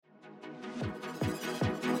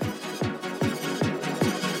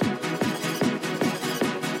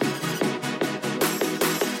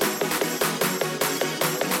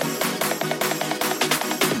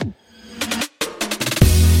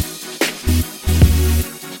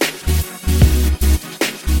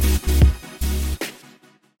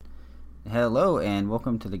Hello and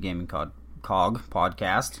welcome to the Cog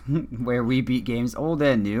podcast, where we beat games old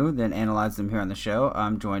and new, then analyze them here on the show.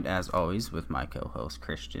 I'm joined as always with my co-host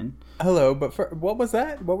Christian. Hello, but what was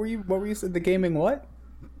that? What were you saying? The gaming what?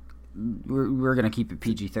 We're gonna keep it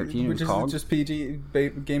PG-13. Just PG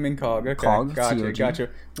gaming Cog. Okay, Cog, gotcha.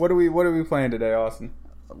 What are we playing today, Austin?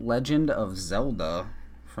 Legend of Zelda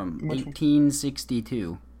from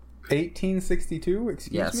 1862. 1862?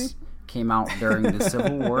 Excuse me? Came out during the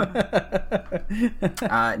Civil War.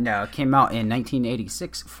 No, it came out in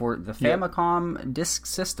 1986 for the Famicom Disk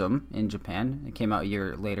System in Japan. It came out a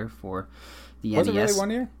year later for the NES. Was it really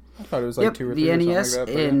 1 year? I thought it was like 2 or 3 the or NES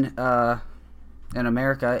something like that, in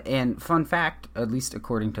America. And fun fact, at least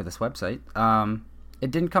according to this website,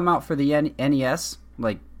 it didn't come out for the NES,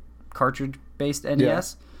 like cartridge-based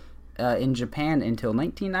NES, in Japan until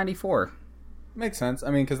 1994. Makes sense.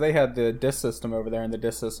 I mean, because they had the disc system over there, and the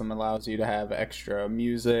disc system allows you to have extra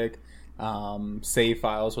music, save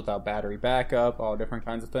files without battery backup, all different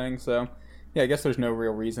kinds of things. So, yeah, I guess there's no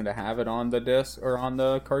real reason to have it on the disc or on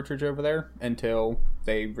the cartridge over there until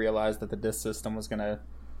they realized that the disc system was going to,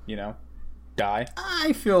 die.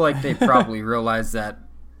 I feel like they probably realized that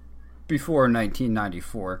before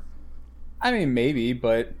 1994. I mean, maybe,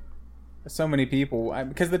 but so many people,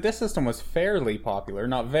 because the disc system was fairly popular,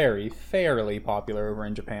 not very, fairly popular over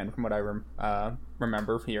in Japan, from what I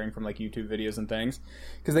remember hearing from like YouTube videos and things,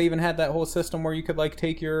 because they even had that whole system where you could like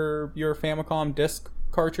take your Famicom disc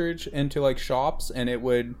cartridge into like shops, and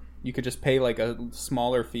you could just pay like a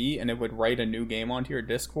smaller fee, and it would write a new game onto your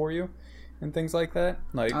disc for you, and things like that.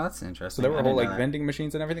 Like, oh, that's interesting. So there were whole like vending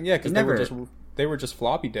machines and everything. Yeah, because they were just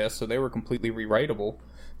floppy disks, so they were completely rewritable.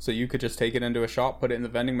 So you could just take it into a shop, put it in the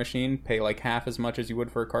vending machine, pay like half as much as you would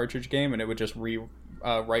for a cartridge game, and it would just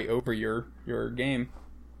write over your game.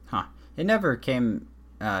 Huh. It never came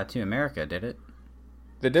to America, did it?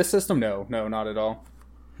 The disc system? No, not at all.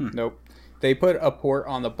 Nope. They put a port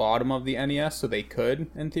on the bottom of the NES, so they could,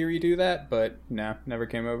 in theory, do that, but no, never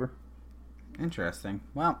came over. Interesting.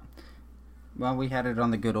 Well, we had it on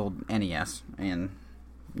the good old NES, and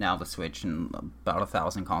now the Switch, and about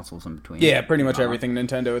 1,000 consoles in between. Yeah, pretty much everything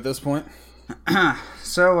Nintendo at this point.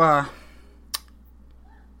 So,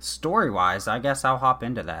 story-wise, I guess I'll hop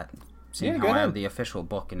into that. Seeing how I have the official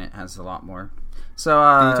book, and it has a lot more.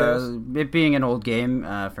 So, it being an old game,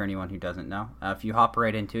 for anyone who doesn't know, if you hop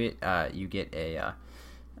right into it, you get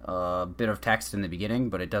a bit of text in the beginning,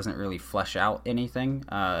 but it doesn't really flesh out anything.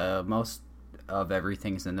 Most of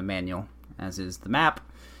everything's in the manual, as is the map.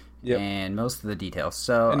 Yep. And most of the details.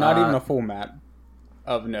 So, and not even a full map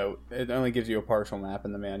of note. It only gives you a partial map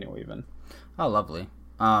in the manual, even. Oh, lovely.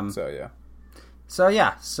 So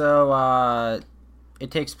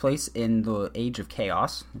it takes place in the Age of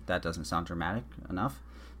Chaos. If that doesn't sound dramatic enough.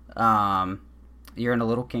 You're in a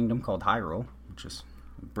little kingdom called Hyrule, which is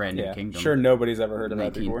a brand new kingdom. Sure, nobody's ever heard of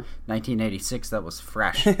that before. 1986. That was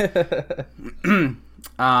fresh.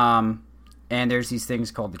 And there's these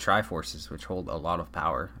things called the Triforces, which hold a lot of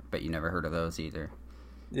power, but you never heard of those either.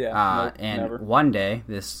 Yeah, never. One day,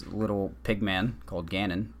 this little pigman called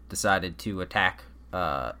Ganon decided to attack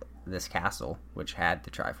this castle, which had the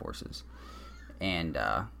Triforces. And,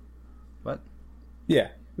 what? Yeah.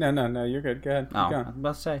 No, you're good. Go ahead. I was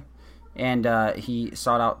about to say. And he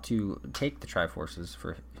sought out to take the Triforces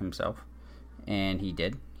for himself, and he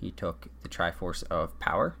did. He took the Triforce of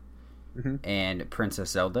Power, and Princess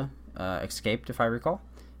Zelda escaped, if I recall.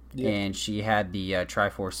 Yep. And she had the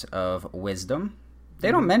Triforce of Wisdom.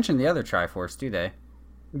 They don't mention the other Triforce, do they?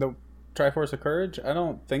 The Triforce of Courage? I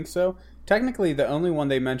don't think so. Technically, the only one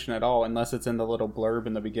they mention at all, unless it's in the little blurb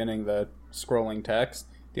in the beginning, the scrolling text,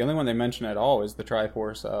 the only one they mention at all is the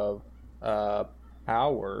Triforce of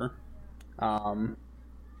Power.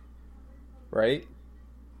 Right?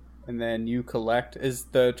 And then you collect... Is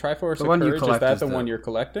the Triforce of Courage, is that the one you're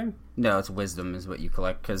collecting? No, it's Wisdom is what you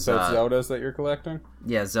collect. So it's Zelda's that you're collecting?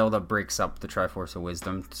 Yeah, Zelda breaks up the Triforce of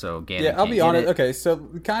Wisdom, so Ganon Yeah, I'll be honest. It. Okay, so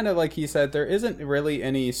kind of like he said, there isn't really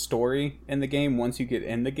any story in the game once you get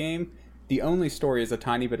in the game. The only story is a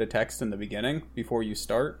tiny bit of text in the beginning before you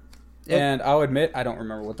start. And I'll admit, I don't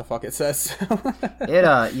remember what the fuck it says.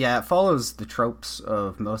 It follows the tropes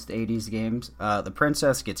of most 80s games. The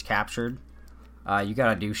princess gets captured. You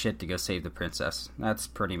gotta do shit to go save the princess. That's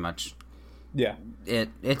pretty much... Yeah.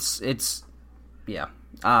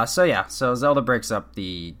 So Zelda breaks up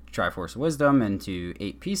the Triforce of Wisdom into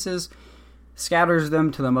 8 pieces, scatters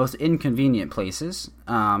them to the most inconvenient places.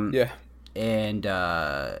 And,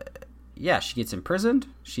 she gets imprisoned.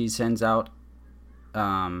 She sends out...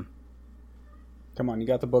 Come on, you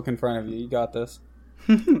got the book in front of you. You got this.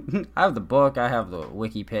 I have the book. I have the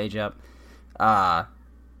wiki page up.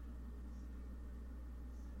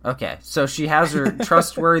 Okay, so she has her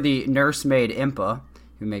trustworthy nursemaid Impa,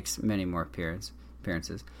 who makes many more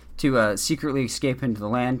appearances, to secretly escape into the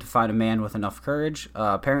land to find a man with enough courage.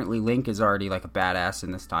 Apparently, Link is already like a badass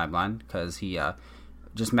in this timeline because he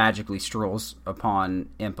just magically strolls upon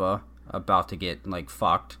Impa about to get like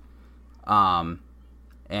fucked, and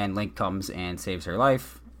Link comes and saves her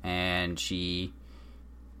life, and she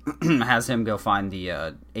has him go find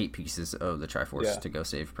the 8 pieces of the Triforce to go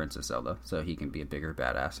save Princess Zelda, so he can be a bigger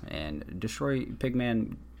badass and destroy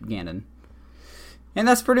Pigman Ganon. And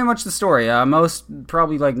that's pretty much the story. Most,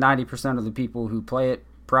 probably like 90% of the people who play it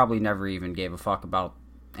probably never even gave a fuck about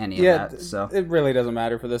any of that. So it really doesn't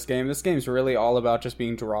matter for this game. This game's really all about just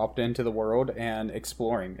being dropped into the world and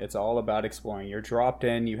exploring. It's all about exploring. You're dropped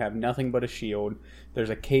in, you have nothing but a shield. There's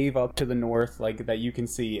a cave up to the north like that you can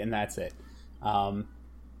see, and that's it.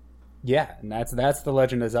 Yeah, and that's The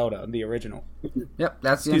Legend of Zelda, the original. Yep,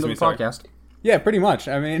 that's the end of the podcast. Yeah, pretty much.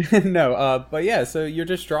 I mean, no, but yeah, so you're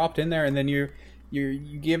just dropped in there, and then you're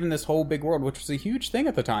given this whole big world, which was a huge thing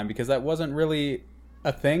at the time, because that wasn't really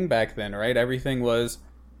a thing back then, right? Everything was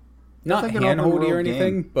not hand-holdy or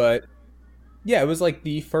anything, but yeah, it was like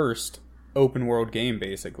the first open world game,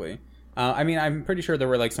 basically. I mean, I'm pretty sure there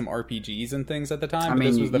were like some RPGs and things at the time, but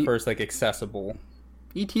this was the first like accessible.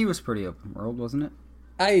 E.T. was pretty open world, wasn't it?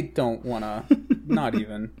 I don't wanna, not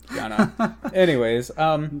even gonna. Anyways,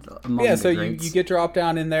 yeah. So you get dropped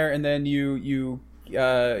down in there, and then you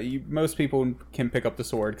most people can pick up the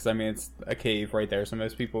sword because I mean it's a cave right there, so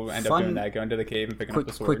most people end up doing that, going to the cave and picking up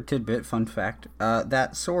the sword. Quick tidbit, fun fact: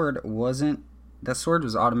 that sword was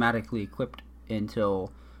automatically equipped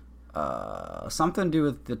until something to do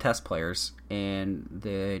with the test players, and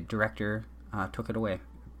the director took it away.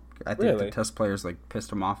 I think the test players like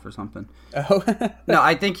pissed him off or something. Oh. No,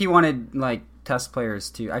 I think he wanted like test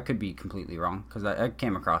players to. I could be completely wrong because I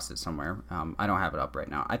came across it somewhere. I don't have it up right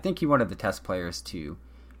now. I think he wanted the test players to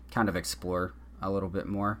kind of explore a little bit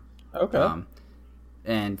more. Okay.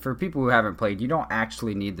 And for people who haven't played, you don't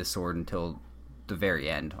actually need the sword until the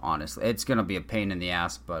very end. Honestly, it's gonna be a pain in the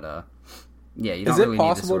ass, but yeah, you don't really need the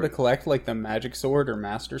sword. Is it possible to collect like the magic sword or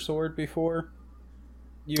master sword before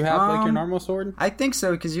you have like your normal sword? I think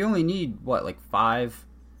so, because you only need like five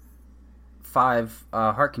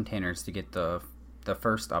heart containers to get the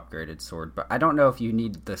first upgraded sword. But I don't know if you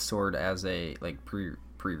need the sword as a like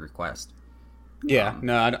pre-request. Yeah,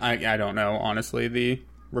 no, I don't know honestly the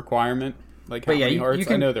requirement. Like how many hearts?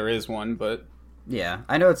 I know there is one, but yeah,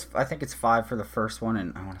 I know I think it's 5 for the first one,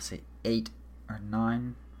 and I want to say 8 or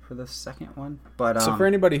 9 for the second one. But so for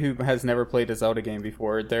anybody who has never played a Zelda game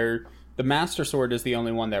before, the Master Sword is the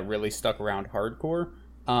only one that really stuck around hardcore.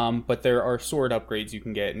 But there are sword upgrades you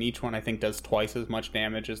can get, and each one I think does twice as much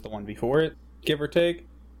damage as the one before it, give or take.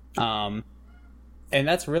 And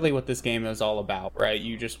that's really what this game is all about, right?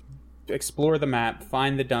 You just explore the map,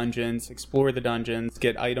 find the dungeons,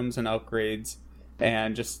 get items and upgrades,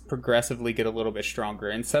 and just progressively get a little bit stronger.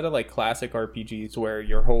 Instead of like classic RPGs where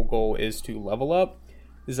your whole goal is to level up,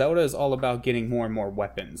 Zelda is all about getting more and more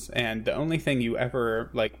weapons, and the only thing you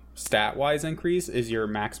ever like stat-wise increase is your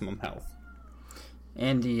maximum health.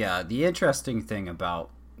 And the interesting thing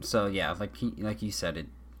about like you said,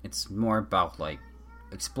 it's more about like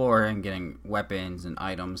exploring, getting weapons and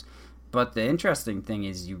items. But the interesting thing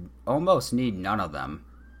is you almost need none of them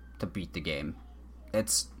to beat the game.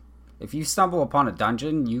 If you stumble upon a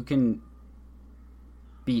dungeon, you can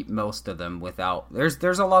beat most of them without.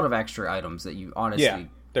 There's a lot of extra items that you honestly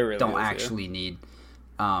don't actually need.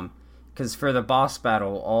 Because for the boss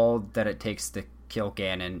battle, all that it takes to kill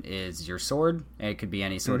Ganon is your sword, and it could be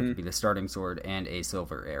any sword. It could be the starting sword and a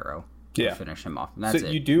silver arrow to finish him off. And that's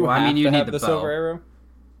it. You do have to have the silver arrow?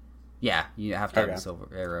 Yeah, you have to have the silver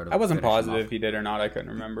arrow to I wasn't positive if you did or not. I couldn't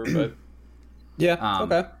remember, but yeah,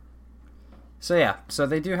 okay. So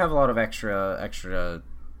they do have a lot of extra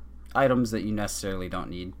items that you necessarily don't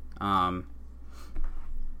need.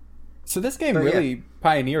 So this game really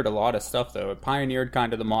pioneered a lot of stuff, though. It pioneered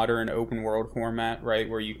kind of the modern open world format, right,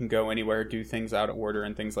 where you can go anywhere, do things out of order,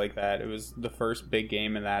 and things like that. It was the first big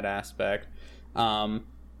game in that aspect.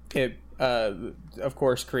 It, of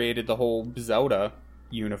course, created the whole Zelda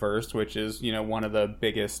universe, which is, one of the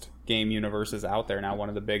biggest game universes out there now, one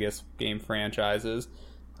of the biggest game franchises.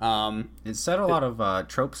 It set a lot of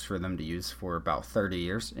tropes for them to use for about 30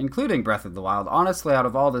 years, including Breath of the Wild. Honestly, out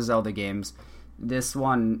of all the Zelda games, this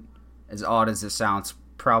one, as odd as it sounds,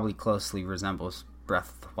 probably closely resembles Breath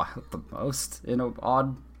of the Wild the most in an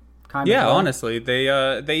odd kind of way. Yeah, honestly,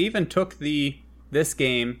 they even took this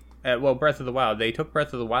game, Breath of the Wild. They took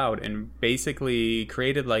Breath of the Wild and basically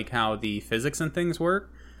created like how the physics and things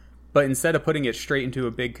work, But instead of putting it straight into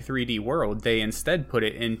a big 3D world, they instead put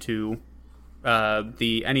it into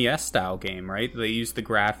the NES style game, right? They use the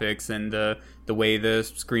graphics and the way the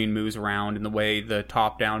screen moves around and the way the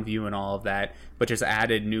top down view and all of that, but just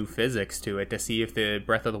added new physics to it to see if the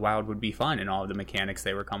Breath of the Wild would be fun and all of the mechanics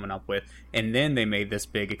they were coming up with. And then they made this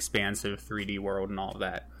big expansive 3D world and all of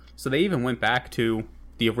that. So they even went back to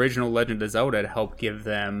the original Legend of Zelda to help give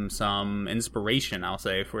them some inspiration, I'll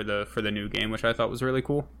say, for the new game, which I thought was really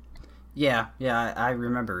cool. Yeah, I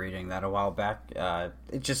remember reading that a while back.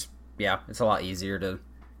 It's a lot easier to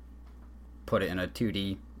put it in a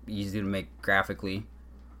 2D, easy to make graphically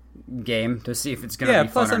game to see if it's going to be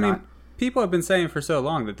fun or not. People have been saying for so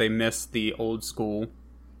long that they miss the old school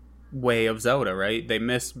way of Zelda, right? They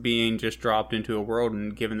miss being just dropped into a world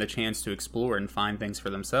and given the chance to explore and find things for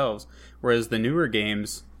themselves. Whereas the newer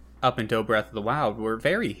games, up until Breath of the Wild, were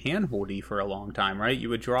very handholdy for a long time, right? You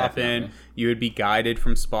would drop in, you would be guided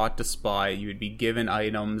from spot to spot, you would be given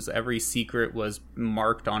items, every secret was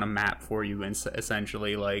marked on a map for you,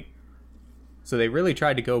 essentially, like... So they really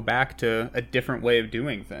tried to go back to a different way of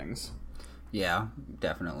doing things. Yeah,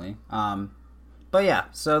 definitely. But yeah,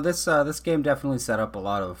 so this game definitely set up a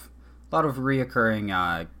lot of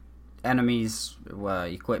reoccurring enemies,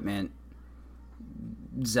 equipment,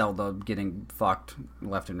 Zelda getting fucked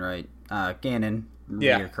left and right. Ganon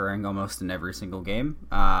reoccurring almost in every single game.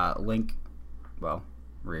 Link, well,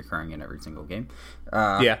 reoccurring in every single game.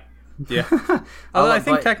 Yeah. Although I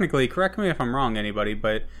think technically, correct me if I'm wrong, anybody,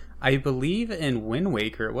 but I believe in Wind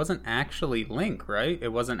Waker it wasn't actually Link, right? It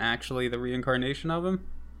wasn't actually the reincarnation of him?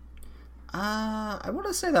 I want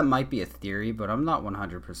to say that might be a theory, but I'm not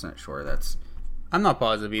 100% sure I'm not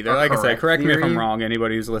positive either. Like I said, correct me if I'm wrong,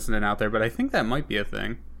 anybody who's listening out there, but I think that might be a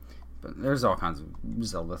thing. But there's all kinds of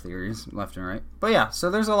Zelda theories left and right. But yeah,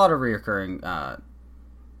 so there's a lot of reoccurring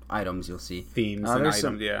items you'll see. Themes and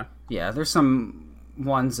items, yeah. Yeah, there's some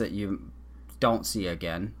ones that you don't see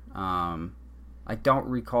again. I don't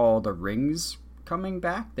recall the rings coming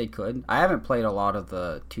back. They could. I haven't played a lot of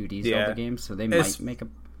the 2D Zelda games, so they might make a...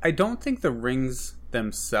 I don't think the rings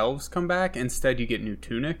themselves come back. Instead, you get new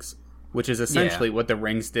tunics, which is essentially what the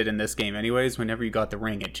rings did in this game anyways. Whenever you got the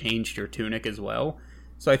ring, it changed your tunic as well.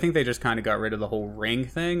 So I think they just kind of got rid of the whole ring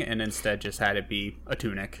thing and instead just had it be a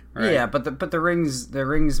tunic, right? Yeah, but the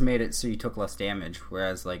rings made it so you took less damage,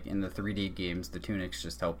 whereas like in the 3D games, the tunics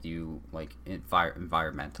just helped you like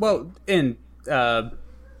environmentally. Well, in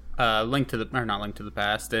Link to the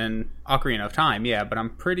Past and Ocarina of Time, yeah, but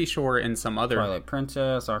I'm pretty sure in some other Twilight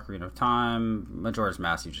Princess, Ocarina of Time, Majora's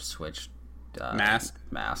Mask, you just switched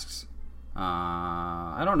masks.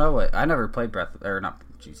 I don't know what I never played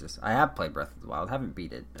I have played Breath of the Wild. Haven't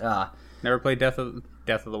beat it. Never played Death of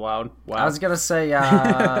the Wild. Wow. I was gonna say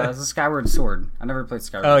Skyward Sword. I never played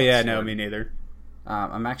Skyward. Oh yeah, Sword. No, me neither.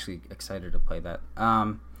 I'm actually excited to play that.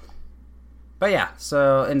 But yeah,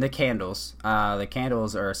 so in the candles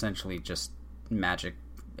are essentially just magic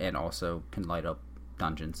and also can light up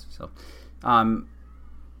dungeons. So,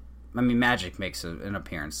 magic makes an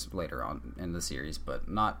appearance later on in the series, but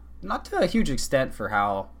not to a huge extent for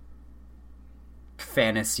how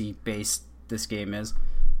fantasy based this game is.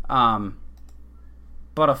 But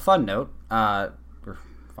a fun note, or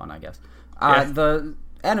fun I guess. The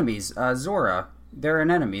enemies, Zora, they're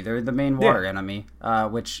an enemy. They're the main water enemy,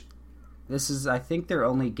 which this is, I think, their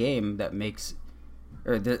only game that makes,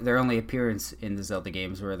 or their only appearance in the Zelda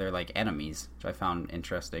games where they're like enemies, which I found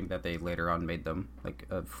interesting that they later on made them like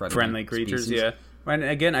a friendly creatures. Species. Yeah, and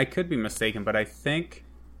again, I could be mistaken, but I think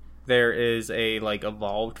there is a like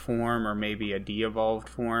evolved form or maybe a de-evolved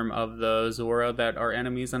form of the Zora that are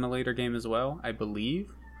enemies in a later game as well, I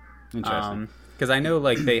believe. Interesting. Because I know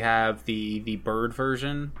like they have the bird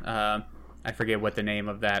version. I forget what the name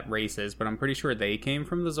of that race is, but I'm pretty sure they came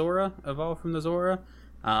from the Zora, evolved from the Zora.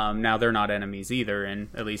 Now they're not enemies either,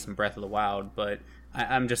 at least in Breath of the Wild, but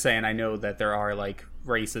I'm just saying I know that there are like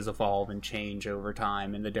races evolve and change over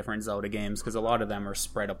time in the different Zelda games, because a lot of them are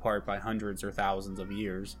spread apart by hundreds or thousands of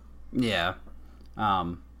years. Yeah.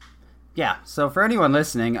 Yeah, so for anyone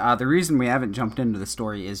listening, the reason we haven't jumped into the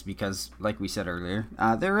story is because, like we said earlier,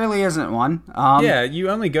 there really isn't one. Yeah, you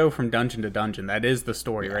only go from dungeon to dungeon. That is the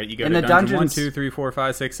story, right? You go to dungeon 1, 2, 3, 4,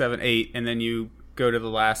 5, 6, 7, 8, and then you go to the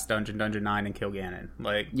last dungeon, dungeon 9, and kill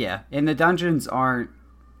Ganon. Yeah, and the dungeons aren't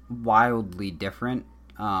wildly different.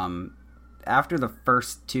 After the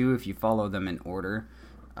first two, if you follow them in order,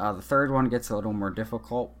 the third one gets a little more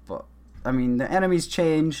difficult. But I mean, the enemies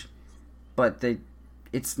change, but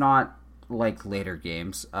it's not like later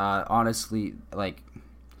games. Honestly, like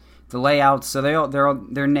the layouts, so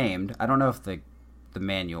they're named. I don't know if the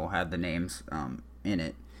manual had the names in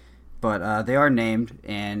it. but they are named,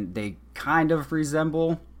 and they kind of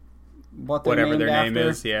resemble what they're whatever named their after. name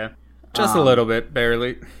is. Yeah, just a little bit,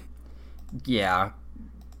 barely. Yeah,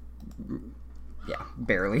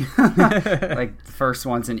 barely. Like the first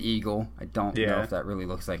one's an eagle. I don't know if that really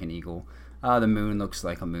looks like an eagle. The moon looks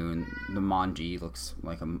like a moon. The Manji looks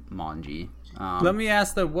like a Manji. Let me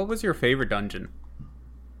ask what was your favorite dungeon?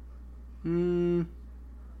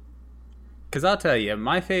 Because I'll tell you,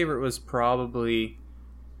 my favorite was probably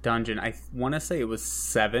dungeon. I want to say it was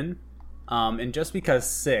 7. And just because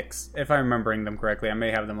 6, if I'm remembering them correctly, I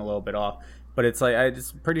may have them a little bit off. But it's like, I'm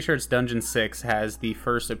pretty sure it's dungeon 6 has the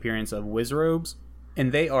first appearance of Wizrobes.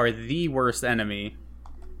 And they are the worst enemy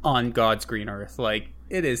on God's green earth. Like,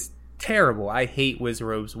 it is terrible. I hate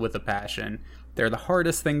Wizrobes with a passion. They're the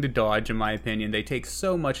hardest thing to dodge, in my opinion. They take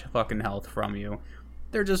so much fucking health from you.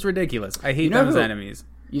 They're just ridiculous. I hate them as enemies.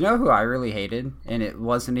 You know who I really hated? And it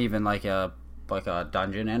wasn't even like a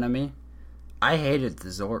dungeon enemy. I hated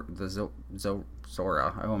the Zora.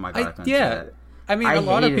 Oh my god! I couldn't say that. I mean, a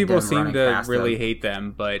lot of people seem to really hate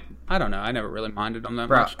them, but I don't know. I never really minded them that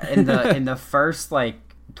much. in the first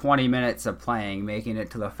 20 minutes of playing, making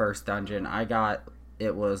it to the first dungeon,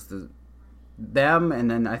 it was them,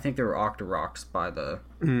 and then I think there were Octoroks by the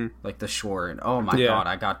the shore, and oh my god,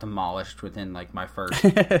 I got demolished within my first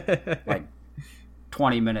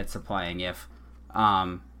 20 minutes of playing.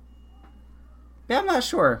 I'm not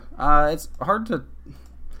sure. It's hard to.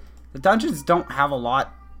 The dungeons don't have a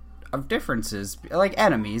lot of differences. Like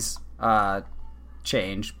enemies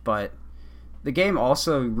change, but the game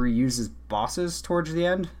also reuses bosses towards the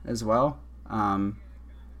end as well.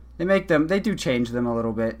 They do change them a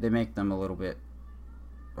little bit. They make them a little bit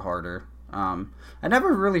harder. I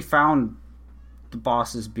never really found the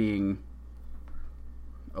bosses being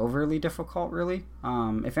overly difficult, really.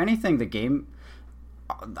 If anything, the game...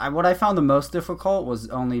 what I found the most difficult was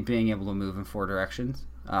only being able to move in 4 directions.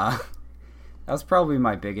 That was probably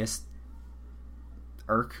my biggest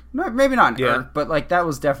irk. No, maybe not an irk, but that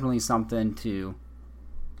was definitely something to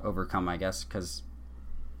overcome, I guess, because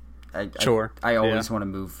I always want to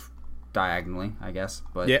move diagonally, I guess.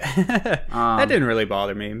 But that didn't really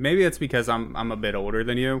bother me. Maybe it's because I'm a bit older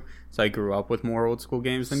than you, so I grew up with more old school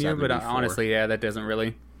games than you. But honestly, that doesn't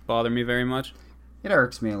really bother me very much. It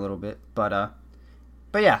irks me a little bit, but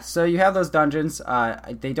yeah. So you have those dungeons.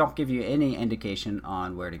 They don't give you any indication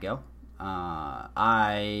on where to go.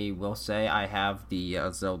 I will say I have the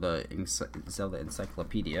Zelda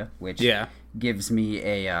Encyclopedia, which gives me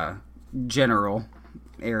a general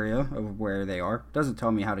area of where they are. Doesn't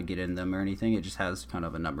tell me how to get in them or anything. It just has kind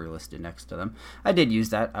of a number listed next to them. I did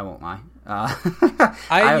use that. I won't lie.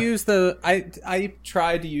 I used the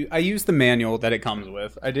manual that it comes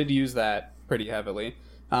with. I did use that pretty heavily.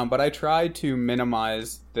 But I tried to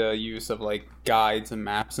minimize the use of guides and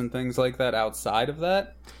maps and things like that outside of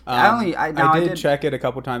that. I did check it a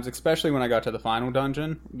couple times, especially when I got to the final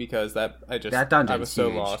dungeon, because I was so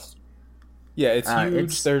lost. Yeah, it's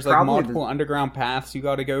huge. There's multiple underground paths you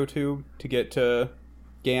got to go to get to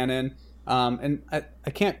Ganon. And I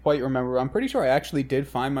can't quite remember. I'm pretty sure I actually did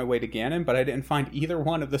find my way to Ganon, but I didn't find either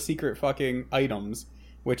one of the secret fucking items,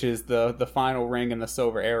 which is the final ring and the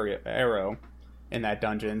silver arrow in that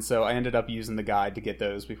dungeon. So I ended up using the guide to get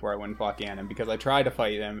those before I went and fought Ganon, because I tried to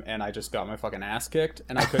fight him and I just got my fucking ass kicked,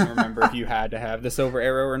 and I couldn't remember if you had to have the silver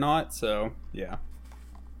arrow or not. So yeah.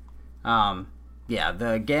 Yeah,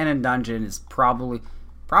 the Ganon dungeon is probably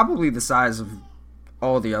the size of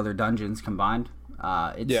all the other dungeons combined.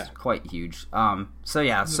 It's quite huge. So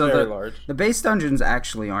very large. The base dungeons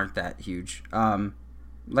actually aren't that huge.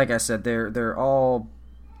 Like I said, they're all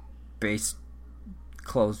based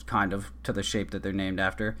close kind of to the shape that they're named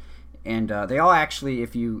after, and they all actually,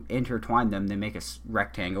 if you intertwine them, they make a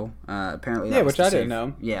rectangle. Apparently, which I didn't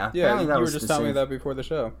know. Yeah, you were just telling me that before the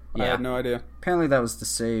show. Yeah. I had no idea. Apparently, that was to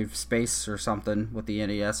save space or something with the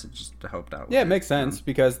NES. It just helped out. Yeah, it makes sense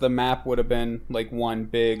because the map would have been one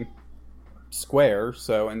big square.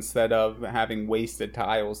 So instead of having wasted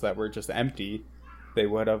tiles that were just empty, they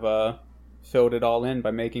would have filled it all in by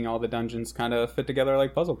making all the dungeons kind of fit together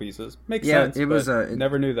like puzzle pieces. Makes sense. It was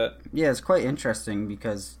never knew that. Yeah, it's quite interesting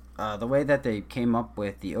because the way that they came up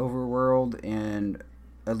with the overworld and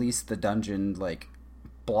at least the dungeon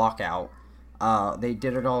block out, they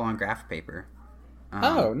did it all on graph paper.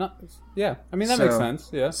 Yeah. I mean that makes sense.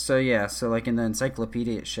 Yeah. So in the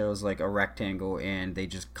encyclopedia it shows a rectangle and they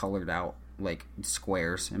just colored out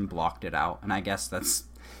squares and blocked it out, and I guess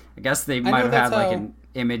they might have had an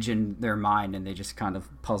image in their mind and they just kind of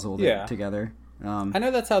puzzled it together. I know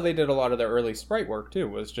that's how they did a lot of their early sprite work too,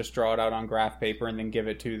 was just draw it out on graph paper and then give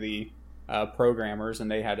it to the programmers, and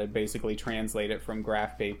they had to basically translate it from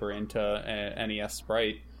graph paper into NES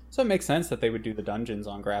Sprite. So it makes sense that they would do the dungeons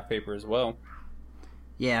on graph paper as well.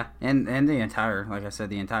 Yeah, and the entire, like I said,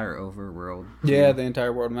 the entire overworld. Yeah, the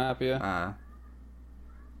entire world map. Yeah.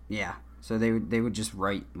 Yeah. So they would just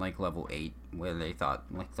write like level 8 where they thought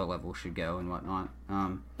like the level should go and whatnot.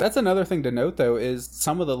 That's another thing to note though, is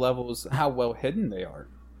some of the levels, how well hidden they are,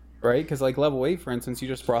 right? Because like level 8, for instance, you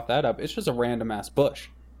just brought that up. It's just a random ass bush,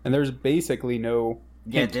 and there's basically no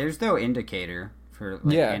hint. Yeah, there's no indicator for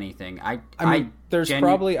like anything. I mean,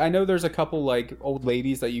 I know there's a couple like old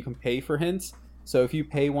ladies that you can pay for hints. So if you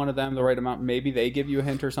pay one of them the right amount, maybe they give you a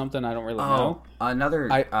hint or something. I don't really know.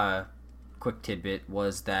 Another quick tidbit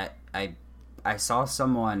was that I saw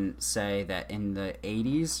someone say that in the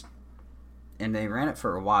 80s, and they ran it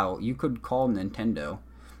for a while, you could call Nintendo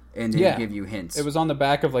and they'd give you hints. It was on the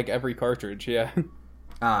back of like every cartridge, yeah.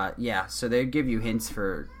 Yeah, so they'd give you hints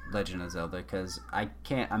for Legend of Zelda, because I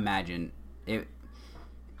can't imagine it.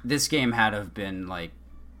 This game had to have been like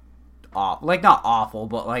like not awful,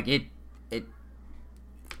 but like it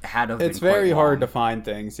had to have been. It's very hard to find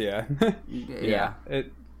things, yeah. Yeah.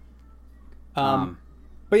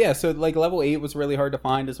 But yeah, so like level 8 was really hard to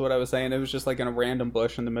find, is what I was saying. It was just like in a random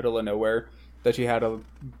bush in the middle of nowhere that you had to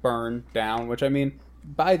burn down, which I mean,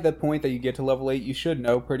 by the point that you get to level 8, you should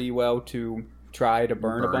know pretty well to try to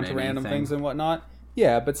burn a bunch of random things and whatnot.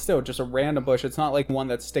 Yeah, but still, just a random bush. It's not like one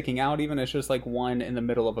that's sticking out even, it's just like one in the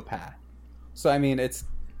middle of a path. So I mean,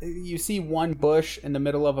 you see one bush in the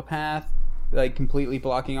middle of a path, like completely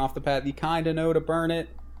blocking off the path, you kind of know to burn it.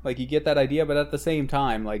 Like, you get that idea, but at the same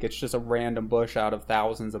time, like, it's just a random bush out of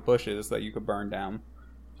thousands of bushes that you could burn down.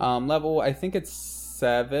 Level, I think it's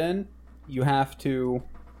 7, you have to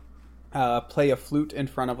play a flute in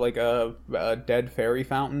front of, like, a dead fairy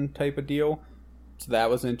fountain type of deal. So that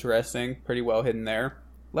was interesting. Pretty well hidden there.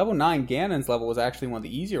 Level 9, Ganon's level, was actually one of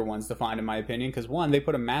the easier ones to find, in my opinion, because, one, they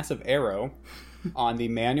put a massive arrow on the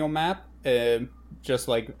manual map, just,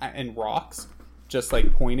 like, in rocks, just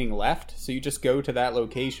like pointing left. So you just go to that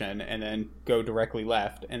location and then go directly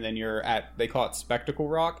left, and then you're at, they call it Spectacle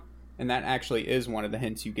Rock, and that actually is one of the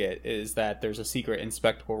hints you get, is that there's a secret in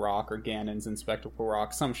Spectacle Rock, or Ganon's in Spectacle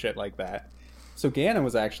Rock, some shit like that. So Ganon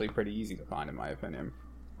was actually pretty easy to find, in my opinion.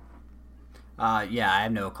 Yeah, I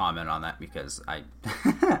have no comment on that, because I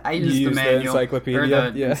used the manual, the encyclopedia,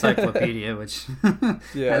 or the encyclopedia, which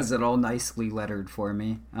has it all nicely lettered for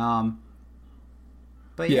me.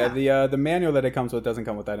 But yeah, the manual that it comes with doesn't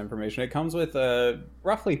come with that information. It comes with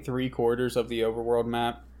roughly 3/4 of the overworld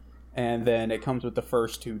map, and then it comes with the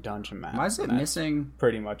first 2 dungeon maps. Why is it missing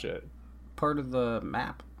pretty much it? Part of the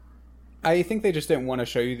map? I think they just didn't want to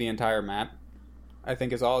show you the entire map. I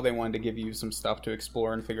think is all. They wanted to give you some stuff to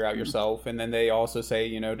explore and figure out yourself, and then they also say,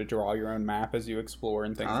 to draw your own map as you explore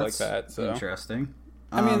and things like that. So interesting.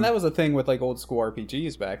 I mean, that was a thing with like old school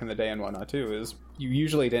RPGs back in the day and whatnot too, is you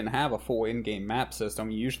usually didn't have a full in-game map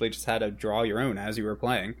system. You usually just had to draw your own as you were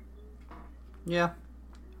playing. Yeah.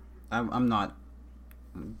 I'm not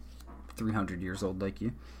 300 years old like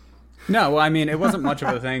you. No, well, I mean, it wasn't much of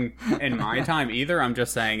a thing in my time either. I'm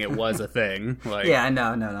just saying it was a thing. Like, yeah,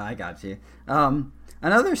 no, I got you.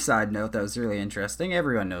 Another side note that was really interesting,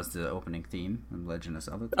 everyone knows the opening theme in Legend of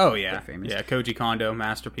Zelda. Oh, yeah. Yeah, Koji Kondo,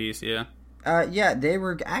 masterpiece, yeah. Yeah, they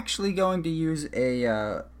were actually going to use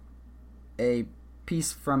a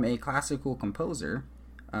piece from a classical composer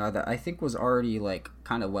that I think was already like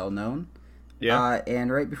kind of well known. Yeah.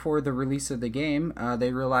 And right before the release of the game,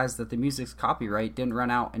 they realized that the music's copyright didn't run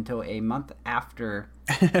out until a month after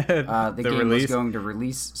the game release was going to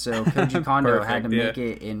release. So Koji Kondo had to make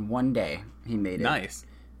it in one day. He made it. Nice.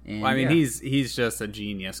 And, well, I mean, he's just a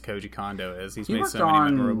genius. Koji Kondo is. He's made so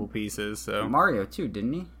many memorable pieces. So Mario too,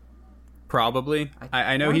 didn't he? Probably.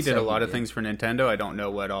 I know he did a lot of things for Nintendo. I don't know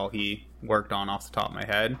what all he worked on off the top of my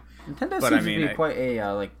head. Nintendo seems to be quite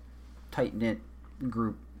a tight-knit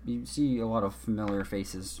group. You see a lot of familiar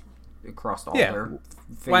faces across all their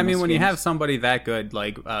famous Well, I mean, when games. you have somebody that good,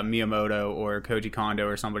 like Miyamoto or Koji Kondo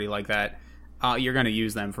or somebody like that, you're going to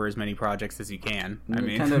use them for as many projects as you can.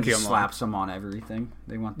 Nintendo just slaps them on everything.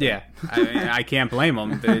 They want that. Yeah, I can't blame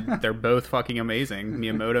them. They're both fucking amazing.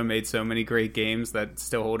 Miyamoto made so many great games that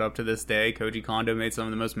still hold up to this day. Koji Kondo made some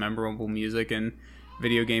of the most memorable music in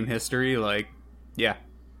video game history. Like, yeah.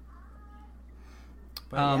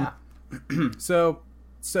 But,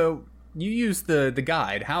 So you used the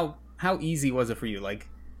guide. How easy was it for you? Like,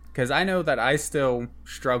 because I know that I still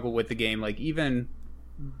struggle with the game. Like, even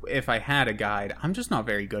if I had a guide, I'm just not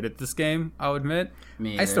very good at this game, I'll admit.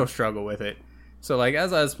 Me either. I still struggle with it. So, like,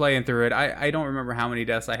 as I was playing through it, I don't remember how many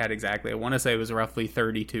deaths I had exactly. I want to say it was roughly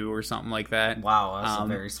 32 or something like that. Wow, that's a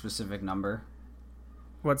very specific number.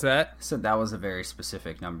 What's that? I said that was a very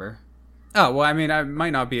specific number. Oh, well, I mean, I might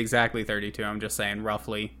not be exactly 32. I'm just saying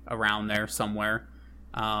roughly around there somewhere.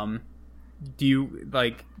 Do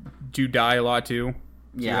you die a lot too?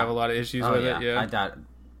 Do you have a lot of issues with it? Yeah. I died.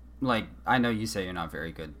 Like, I know you say you're not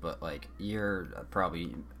very good, but, like, you're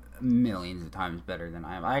probably millions of times better than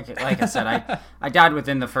I am. Like I said, I died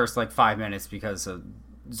within the first, like, 5 minutes because of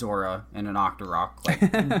Zora and an Octorok,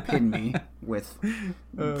 like, pinned me with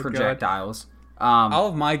projectiles. All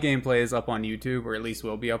of my gameplay is up on YouTube, or at least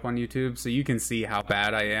will be up on YouTube, so you can see how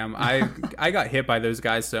bad I am. I got hit by those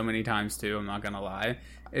guys so many times, too, I'm not gonna lie.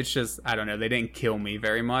 It's just, I don't know, they didn't kill me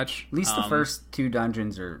very much. At least the first 2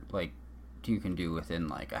 dungeons are, like, you can do within,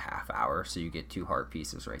 like, a half hour, so you get 2 heart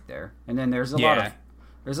pieces right there. And then there's a lot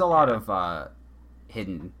of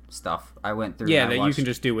hidden stuff. I went through. Yeah, that you can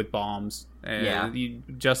just do with bombs.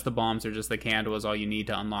 Just the bombs or just the candle is all you need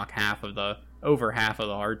to unlock over half of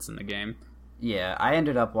the hearts in the game. Yeah, I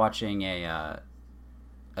ended up watching a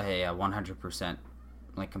 100%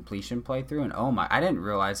 like completion playthrough, and oh my, I didn't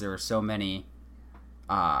realize there were so many,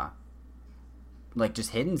 like just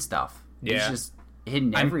hidden stuff. Yeah, it's just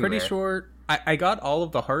hidden everywhere. I'm pretty sure I got all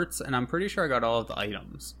of the hearts, and I'm pretty sure I got all of the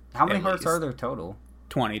items. How many hearts are there total?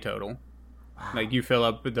 20 total. Wow. Like, you fill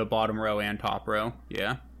up the bottom row and top row.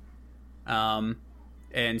 Yeah.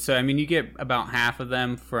 And so, I mean, you get about half of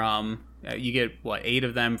them from... you get, 8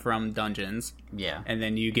 of them from dungeons. Yeah. And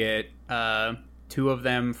then you get 2 of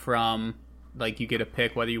them from... Like, you get to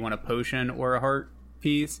pick whether you want a potion or a heart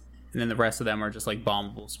piece. And then the rest of them are just, like,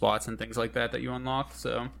 bombable spots and things like that you unlock,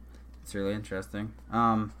 so... It's really interesting.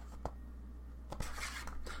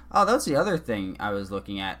 Oh, that's the other thing I was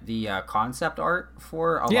looking at. The concept art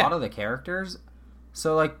for a lot of the characters.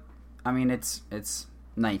 So, like, I mean, it's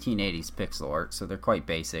 1980s pixel art, so they're quite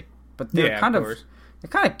basic. But they're kind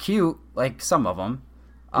of cute, like, some of them.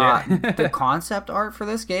 The concept art for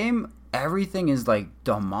this game, everything is, like,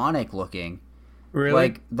 demonic looking. Really?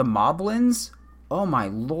 Like, the moblins, oh my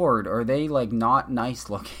lord, are they, like, not nice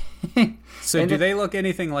looking? So do they look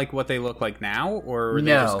anything like what they look like now, or are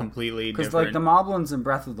they just completely different? Because, like, the moblins in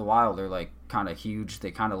Breath of the Wild are, like, kind of huge.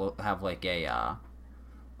 They kind of have, like,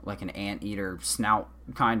 like an anteater snout,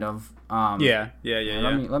 kind of. Yeah.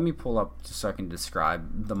 Let me pull up just so I can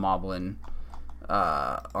describe the moblin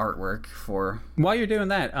artwork for... While you're doing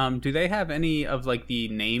that, do they have any of, like, the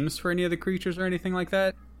names for any of the creatures or anything like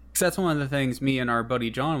that? Because that's one of the things me and our buddy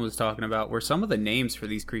John was talking about, where some of the names for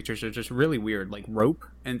these creatures are just really weird. Like rope,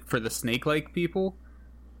 and for the snake-like people,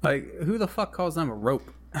 like, who the fuck calls them a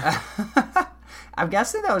rope? I'm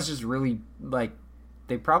guessing that was just really, like,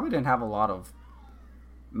 they probably didn't have a lot of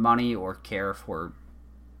money or care for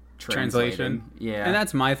translation. Yeah. And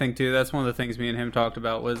that's my thing too. That's one of the things me and him talked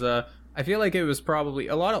about was I feel like it was probably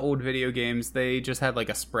a lot of old video games, they just had like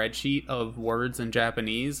a spreadsheet of words in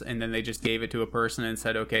Japanese, and then they just gave it to a person and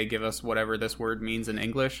said, okay, give us whatever this word means in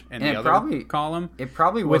English in the other column. It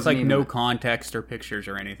probably with wasn't like no context or pictures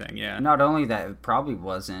or anything. Yeah. Not only that, it probably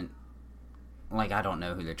wasn't, like, I don't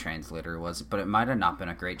know who the translator was, but it might have not been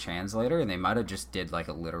a great translator, and they might have just did like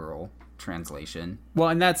a literal translation. Well,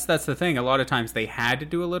 and that's the thing. A lot of times they had to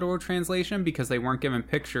do a literal translation because they weren't given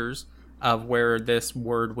pictures of where this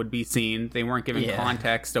word would be seen. They weren't given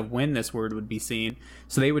context of when this word would be seen.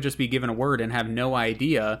 So they would just be given a word and have no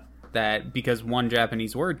idea that because one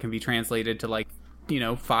Japanese word can be translated to, like,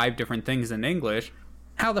 5 different things in English,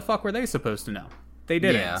 how the fuck were they supposed to know? They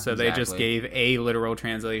didn't. Yeah, so they just gave a literal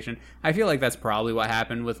translation. I feel like that's probably what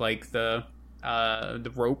happened with, like, the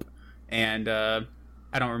rope, and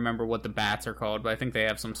I don't remember what the bats are called, but I think they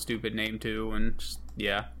have some stupid name too, and just,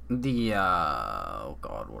 yeah. The, oh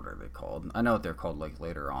god, what are they called? I know what they're called, like,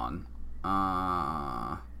 later on.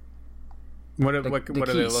 What do they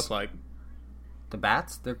look like? The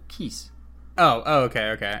bats? They're keys. Oh,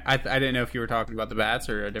 okay. I didn't know if you were talking about the bats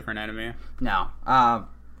or a different enemy. No.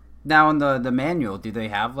 Now, in the manual, do they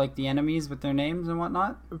have, like, the enemies with their names and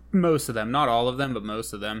whatnot? Most of them. Not all of them, but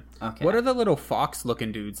most of them. Okay. What are the little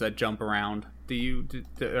fox-looking dudes that jump around?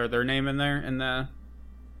 Are their name in there in the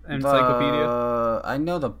encyclopedia? I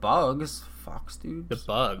know the bugs. Fox dudes. The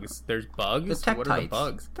bugs. There's bugs? The Tektites. What are the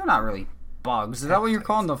bugs? They're not really bugs. Is that what you're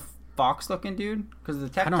calling the fox-looking dude? Because the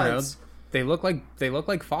Tektites... I don't know. They look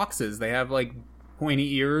like foxes. They have, like,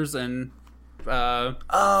 pointy ears and...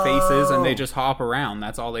 faces, and they just hop around.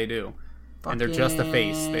 That's all they do. And they're just a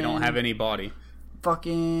face. They don't have any body.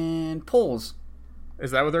 Fucking poles.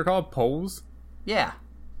 Is that what they're called? Poles? Yeah.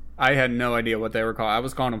 I had no idea what they were called. I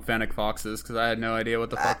was calling them fennec foxes because I had no idea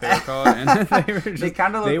what the fuck they were called. And they were just, they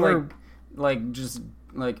kind of look like like just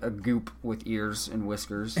like a goop with ears and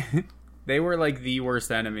whiskers. They were like the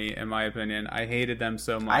worst enemy in my opinion. I hated them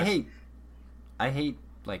so much. I hate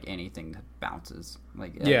like anything that bounces.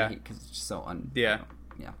 Like because it's just so yeah.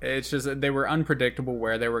 It's just they were unpredictable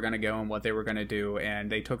where they were going to go and what they were going to do,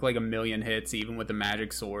 and they took like 1,000,000 hits even with the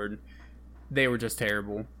magic sword. They were just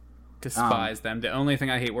terrible. Despise them. The only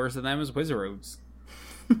thing I hate worse than them is Wizarobes.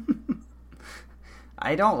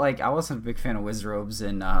 I wasn't a big fan of Wizarobes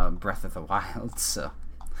in Breath of the Wild, so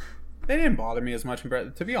they didn't bother me as much in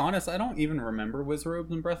Breath. To be honest, I don't even remember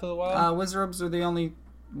Wizarobes in Breath of the Wild. Wizarobes are the only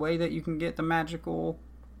way that you can get the magical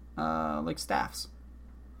staffs.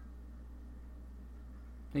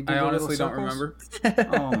 I honestly don't remember.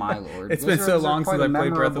 Oh my lord! It's been so long since I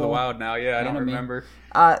played Breath of the Wild now. Yeah, I don't remember.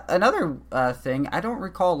 Another thing, I don't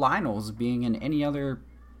recall Lynels being in any other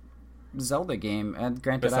Zelda game. And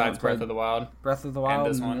granted, besides Breath of the Wild,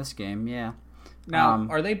 and this game, yeah. Now,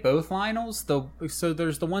 are they both Lynels? So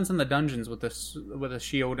there's the ones in the dungeons with a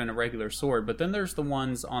shield and a regular sword, but then there's the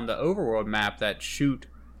ones on the overworld map that shoot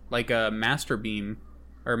like a master beam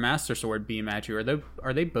or master sword beam at you.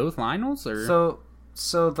 Are they both Lynels or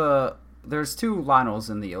So there's two Lynels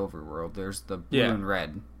in the overworld. There's the blue and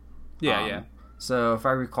red. Yeah. So if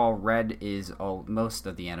I recall, red is most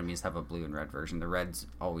of the enemies have a blue and red version. The red's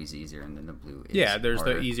always easier, and then the blue is there's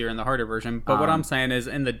harder. the easier and the harder version. But what I'm saying is,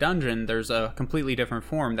 in the dungeon, there's a completely different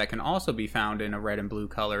form that can also be found in a red and blue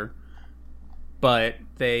color. But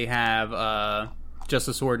they have just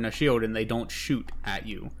a sword and a shield, and they don't shoot at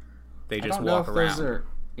you. They just walk around.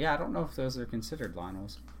 I don't know if those are considered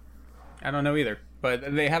Lynels. I don't know either.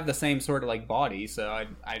 But they have the same sort of like body, so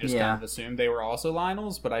I just kind of assumed they were also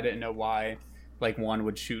Lynels, but I didn't know why like one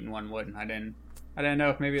would shoot and one wouldn't. I didn't know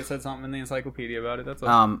if maybe it said something in the encyclopedia about it. That's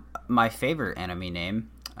all. My favorite enemy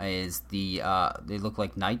name is they look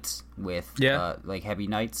like knights with like heavy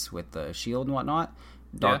knights with the shield and whatnot.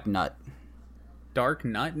 Dark Nut. Dark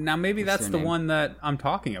Nut? Now maybe that's the one that I'm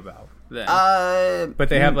talking about then. But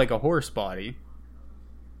they have like a horse body.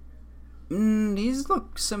 These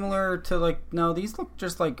look similar to these look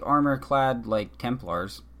just like armor-clad like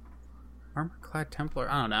Templars. Armor-clad Templar?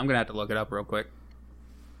 I don't know. I'm gonna have to look it up real quick.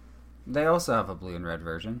 They also have a blue and red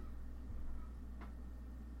version.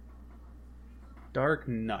 Dark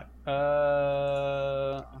Nut.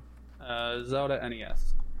 Zelda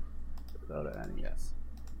NES. Zelda NES.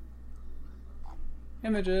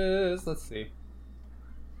 Images. Let's see.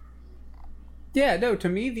 Yeah, no, to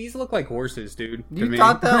me, these look like horses, dude. You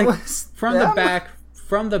thought that was from them?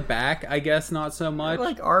 From the back, I guess not so much. They're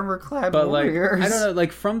like armor-clad warriors. Like, I don't know,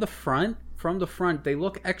 like from the front, they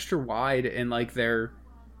look extra wide and like they're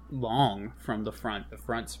long from the front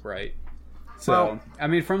sprite. So, I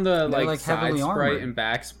mean, from the like side sprite armored. And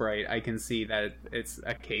back sprite, I can see that it's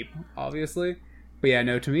a cape, obviously. But yeah,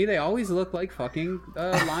 no, to me, they always look like fucking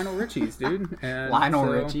Lionel Richies, dude. And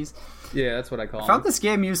Richies? Yeah, that's what I call them. I found this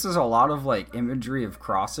game uses a lot of, like, imagery of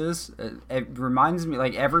crosses. It reminds me,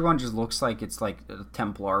 like, everyone just looks like it's, like, a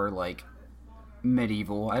Templar, like,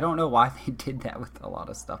 medieval. I don't know why they did that with a lot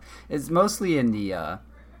of stuff. It's mostly in the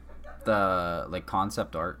like,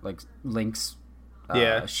 concept art. Like, Link's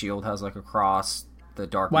shield has, like, a cross. The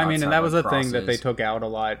Dark Nuts and that was a thing that they took out a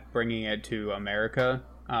lot, bringing it to America.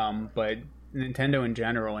 But Nintendo in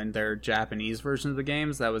general, in their Japanese versions of the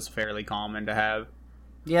games, that was fairly common to have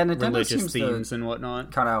Nintendo religious seems themes to and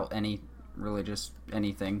whatnot. Cut out any religious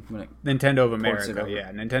anything. When Nintendo of America,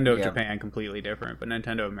 Nintendo of Japan, completely different. But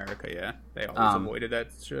Nintendo of America, they always avoided that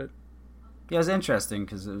shit. Yeah, it was interesting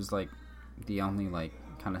because it was like the only like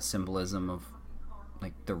kind of symbolism of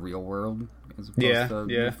like the real world as opposed to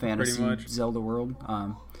the fantasy Zelda world.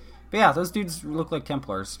 But yeah, those dudes look like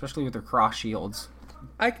Templars, especially with their cross shields.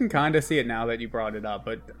 I can kind of see it now that you brought it up,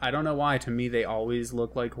 but I don't know why. To me, they always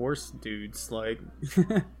look like horse dudes. Like,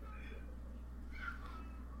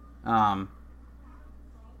 but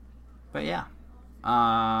yeah.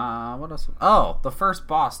 What else? Oh, the first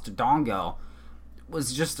boss, Dodongo,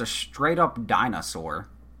 was just a straight up dinosaur.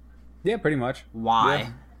 Yeah, pretty much. Why? Yeah.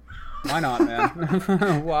 Why not,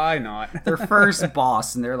 man? Why not? Their first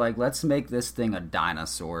boss, and they're like, let's make this thing a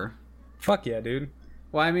dinosaur. Fuck yeah, dude.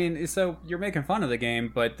 Well, I mean, so you're making fun of the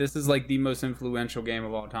game, but this is like the most influential game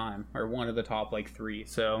of all time, or one of the top like 3.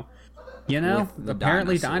 So,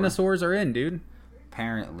 apparently dinosaurs are in, dude.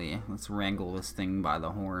 Apparently, let's wrangle this thing by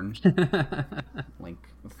the horn. Link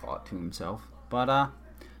thought to himself, but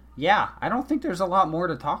yeah, I don't think there's a lot more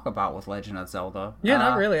to talk about with Legend of Zelda. Yeah,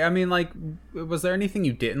 not really. I mean, like, was there anything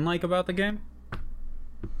you didn't like about the game?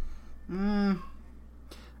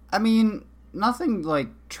 I mean, nothing like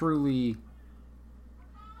truly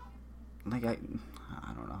like I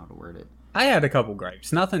don't know how to word it. I had a couple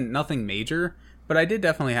gripes. Nothing major, but I did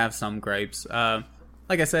definitely have some gripes.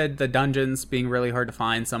 Like I said, the dungeons being really hard to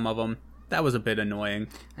find, some of them, that was a bit annoying.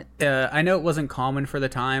 I know it wasn't common for the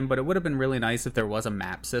time, but it would have been really nice if there was a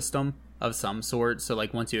map system of some sort. So,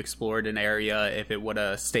 like, once you explored an area, if it would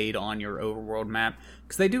have stayed on your overworld map.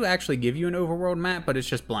 Because they do actually give you an overworld map, but it's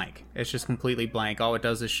just blank. It's just completely blank. All it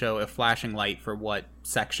does is show a flashing light for what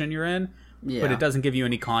section you're in. Yeah. But it doesn't give you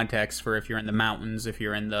any context for if you're in the mountains, if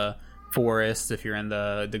you're in the forest, if you're in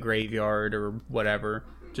the graveyard or whatever.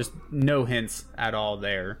 Just no hints at all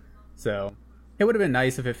there. So it would have been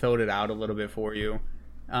nice if it filled it out a little bit for you.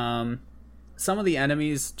 Some of the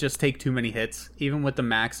enemies just take too many hits, even with the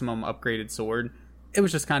maximum upgraded sword. It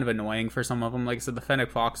was just kind of annoying for some of them. Like I said, the Fennec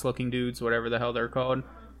Fox looking dudes, whatever the hell they're called,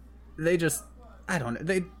 they just, I don't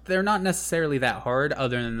know, they're not necessarily that hard,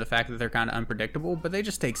 other than the fact that they're kind of unpredictable, but they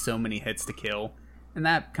just take so many hits to kill, and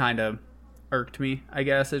that kind of irked me, I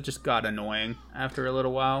guess. It just got annoying after a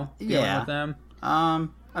little while dealing with them.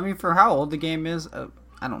 I mean, for how old the game is,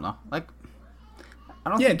 I don't know. Like, I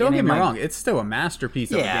don't. Yeah, don't get me wrong. It's still a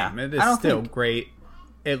masterpiece of a game. It is still great.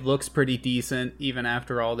 It looks pretty decent even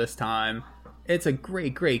after all this time. It's a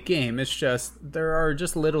great game. It's just there are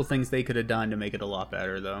just little things they could have done to make it a lot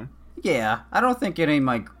better, though. Yeah, I don't think any of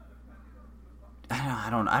my. I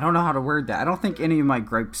don't know how to word that. I don't think any of my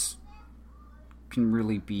gripes can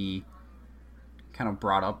really be kind of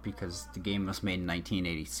brought up because the game was made in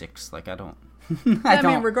 1986. Like, I don't. I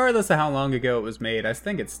mean, regardless of how long ago it was made, I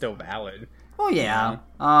think it's still valid. Oh, yeah. You know?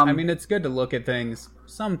 I mean, it's good to look at things.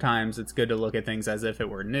 Sometimes it's good to look at things as if it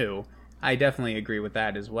were new. I definitely agree with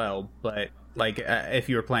that as well. But, like, if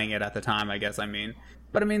you were playing it at the time, I guess I mean.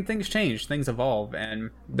 But, I mean, things change. Things evolve.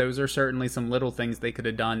 And those are certainly some little things they could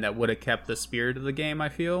have done that would have kept the spirit of the game, I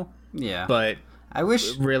feel. Yeah. But I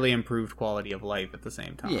wish really improved quality of life at the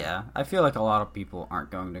same time. Yeah. I feel like a lot of people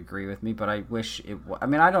aren't going to agree with me, but I wish it... I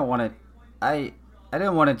mean, I don't want it... I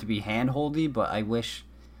didn't want it to be hand-holdy, but I wish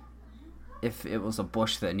if it was a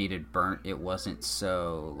bush that needed burnt, it wasn't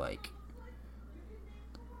so, like,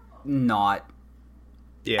 not...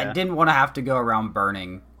 Yeah. I didn't want to have to go around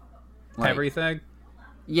burning... Like, everything?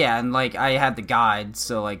 Yeah, and, like, I had the guide,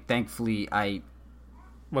 so, like, thankfully I...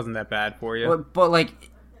 Wasn't that bad for you? But like,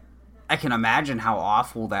 I can imagine how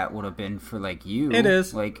awful that would have been for, like, you. It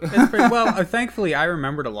is. Like, it's pretty... Well, thankfully, I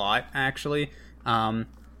remembered a lot, actually.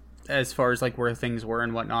 As far as like where things were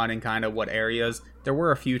and whatnot and kind of what areas. There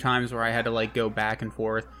were a few times where I had to like go back and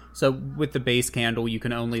forth. So with the base candle, you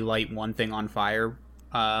can only light one thing on fire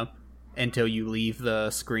until you leave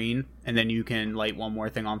the screen, and then you can light one more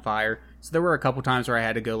thing on fire. So there were a couple times where I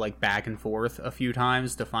had to go like back and forth a few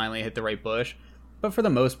times to finally hit the right bush. But for the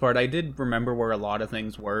most part, I did remember where a lot of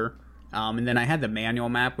things were. And then I had the manual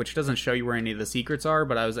map, which doesn't show you where any of the secrets are,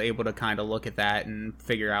 but I was able to kind of look at that and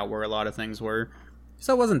figure out where a lot of things were.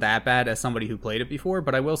 So it wasn't that bad as somebody who played it before,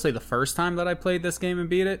 but I will say the first time that I played this game and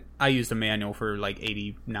beat it, I used a manual for like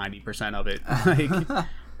 80-90% of it.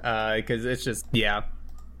 Because it's just, yeah.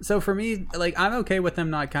 So for me, like, I'm okay with them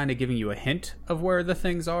not kind of giving you a hint of where the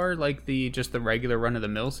things are, like just the regular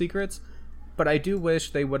run-of-the-mill secrets. But I do wish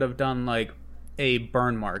they would have done, like, a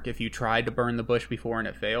burn mark if you tried to burn the bush before and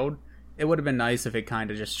it failed. It would have been nice if it kind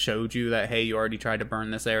of just showed you that, hey, you already tried to burn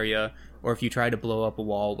this area. Or if you tried to blow up a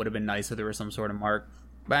wall, it would have been nice if there was some sort of mark.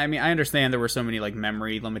 But I mean, I understand there were so many like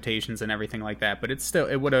memory limitations and everything like that, but it's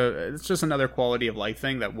just another quality of life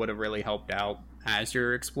thing that would have really helped out as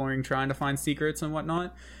you're exploring, trying to find secrets and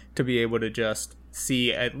whatnot, to be able to just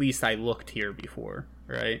see, at least I looked here before,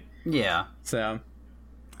 right? Yeah. So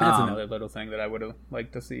that's another little thing that I would have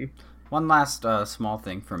liked to see. One last small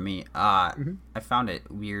thing from me. I found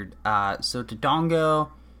it weird. So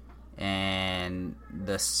Dodongo and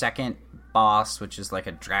the second boss, which is like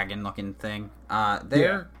a dragon-looking thing,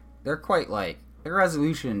 they're quite like, their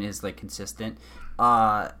resolution is like consistent.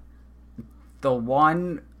 The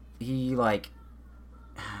one, he like,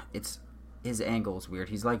 his angle is weird.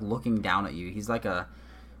 He's like looking down at you. He's also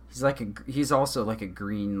like a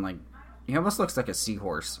green, like, he almost looks like a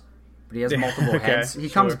seahorse. But he has multiple heads. He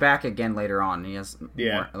comes back again later on. And he has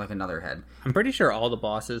more, like another head. I'm pretty sure all the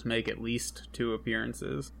bosses make at least 2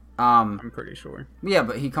 appearances. I'm pretty sure. Yeah,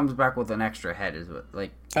 but he comes back with an extra head. Is what,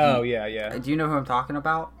 like? Oh yeah. Do you know who I'm talking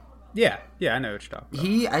about? Yeah, I know what you're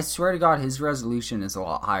talking about. I swear to God, his resolution is a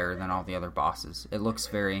lot higher than all the other bosses. It looks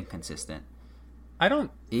very inconsistent.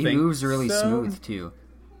 He moves really smooth too.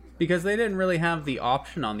 Because they didn't really have the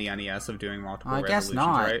option on the NES of doing multiple resolutions, guess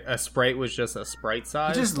not. Right? A sprite was just a sprite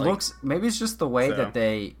size. It just looks... Maybe it's just the way that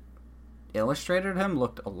they illustrated him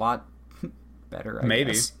looked a lot better, I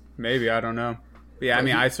guess. Maybe, I don't know. Yeah, I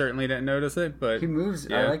mean, I certainly didn't notice it, but he moves.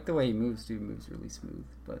 Yeah. I like the way he moves too. He moves really smooth,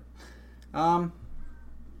 but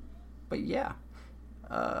yeah.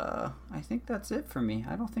 I think that's it for me.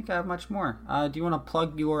 I don't think I have much more. Do you want to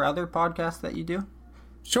plug your other podcast that you do?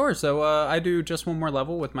 Sure. So I do Just One More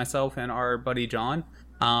Level with myself and our buddy John,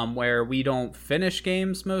 where we don't finish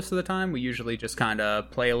games most of the time. We usually just kind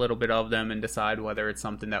of play a little bit of them and decide whether it's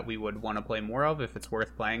something that we would want to play more of, if it's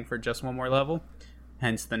worth playing for Just One More Level,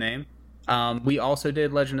 hence the name. We also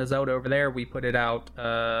did Legend of Zelda over there. We put it out,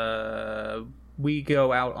 we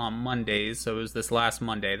go out on Mondays, so it was this last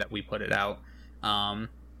Monday that we put it out. Wednesdays.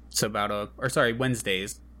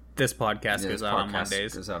 This podcast goes out on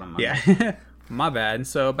Mondays. Yeah. My bad.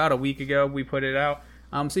 So about a week ago we put it out.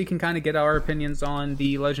 So you can kind of get our opinions on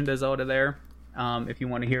the Legend of Zelda there. If you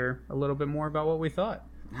want to hear a little bit more about what we thought.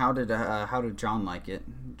 How did John like it?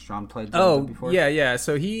 John played Zelda before? Yeah.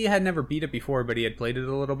 So he had never beat it before, but he had played it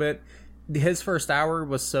a little bit. His first hour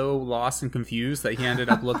was so lost and confused that he ended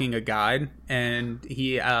up looking a guide, and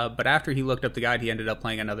but after he looked up the guide, he ended up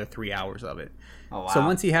playing another 3 hours of it. Oh, wow. So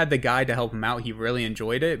once he had the guide to help him out, he really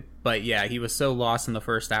enjoyed it. But yeah, he was so lost in the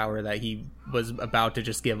first hour that he was about to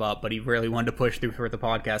just give up, but he really wanted to push through for the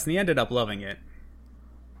podcast, and he ended up loving it.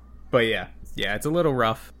 But yeah, it's a little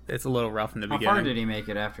rough. It's a little rough in the beginning. How far did he make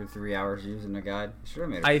it after 3 hours using the guide? He should have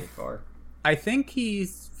made it pretty far. I think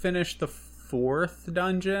he's finished the 4th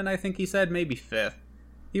dungeon, I think he said, maybe 5th.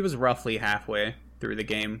 He was roughly halfway through the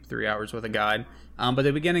game, 3 hours with a guide. But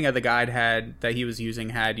the beginning of the guide that he was using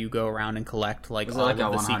had you go around and collect all of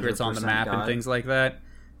the secrets on the map and things like that.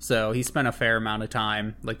 So he spent a fair amount of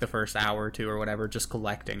time, like the first hour or two or whatever, just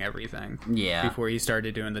collecting everything. Yeah. Before he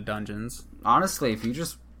started doing the dungeons. Honestly, if you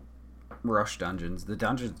just rush dungeons, the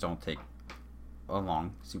dungeons don't take a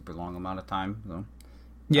super long amount of time. So.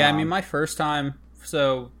 Yeah, I mean, my first time,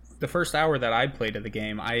 so the first hour that I played of the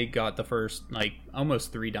game, I got the first,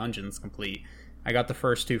 almost 3 dungeons complete. I got the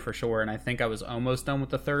first 2 for sure, and I think I was almost done with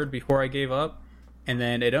the 3rd before I gave up. And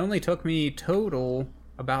then it only took me total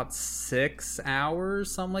about 6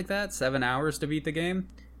 hours, something like that, 7 hours to beat the game.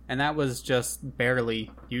 And that was just barely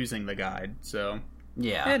using the guide, so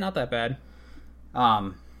yeah, not that bad.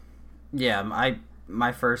 Yeah,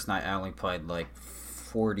 my first night I only played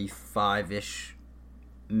 45-ish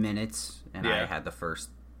minutes, and I had the first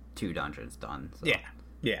 2 dungeons done. So.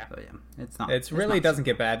 Yeah. So, it's not. It really doesn't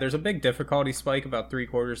get bad. There's a big difficulty spike about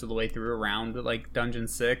 3/4 of the way through around dungeon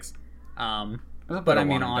 6. But I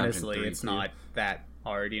mean, honestly, it's not that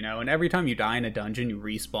hard, And every time you die in a dungeon, you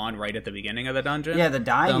respawn right at the beginning of the dungeon. Yeah, the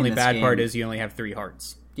dying. The only in this bad game, part is you only have 3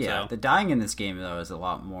 hearts. Yeah, the dying in this game though is a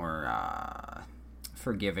lot more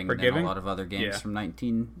forgiving than a lot of other games from the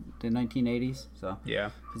 1980s. So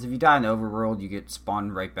yeah, because if you die in the overworld, you get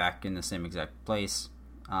spawned right back in the same exact place.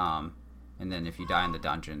 And then if you die in the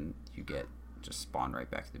dungeon, you get just spawned right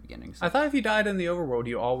back to the beginning. So. I thought if you died in the overworld,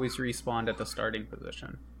 you always respawned at the starting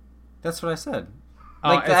position. That's what I said.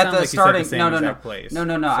 At the starting. Place,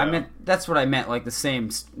 no. So. I meant that's what I meant. Like the same.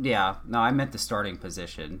 Yeah. No, I meant the starting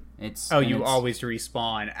position. You always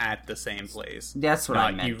respawn at the same place. That's what I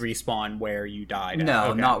meant. You respawn where you died.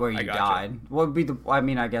 No, not where you died. What would be the? I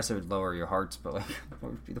mean, I guess it would lower your hearts, but what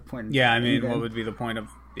would be the point? Yeah, I mean, what would be the point of?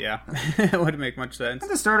 Yeah, it wouldn't make much sense. And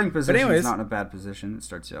the starting position is not in a bad position. It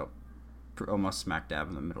starts out almost smack dab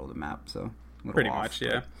in the middle of the map, so pretty much,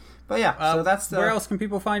 yeah. But yeah, so that's the. Where else can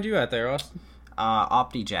people find you at there, Austin?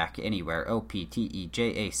 OptiJack anywhere.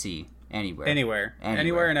 OPTEJAC anywhere. Anywhere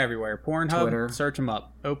and everywhere. Pornhub. Twitter. Search them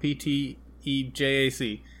up.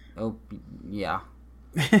 OPTEJAC. Yeah.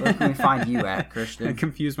 Where can we find you at, Christian? I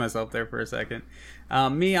confused myself there for a second.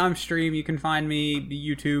 Me, I'm Stream. You can find me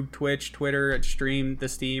YouTube, Twitch, Twitter at Stream the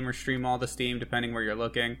Steam or Stream All the Steam, depending where you're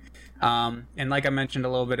looking. And like I mentioned a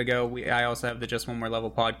little bit ago, I also have the Just One More Level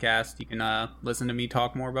podcast. You can listen to me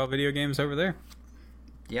talk more about video games over there.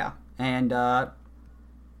 Yeah. And,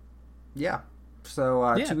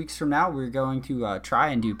 So 2 weeks from now, we're going to try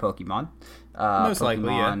and do Pokemon. Most likely,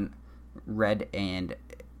 Pokemon Red and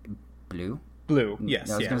Blue. Blue, yes,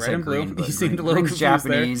 Red and Blue. You seemed a little confused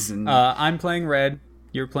Japanese there. And... I'm playing Red.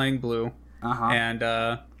 You're playing Blue. And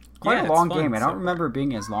quite a long game. I don't remember it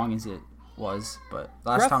being as long as it was, but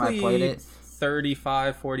last time I played it,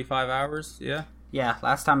 35, 45 hours. Yeah. Yeah,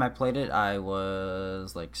 last time I played it, I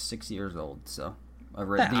was 6 years old. So the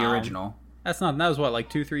original. That was what,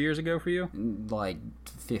 2-3 years ago for you?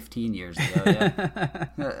 15 years ago.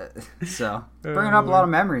 Yeah. So bringing up a lot of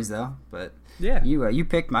memories though, but. Yeah, you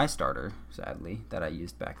picked my starter, sadly, that I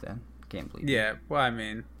used back then. Can't believe. Yeah, well, I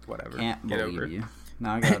mean, whatever. Can't believe over you.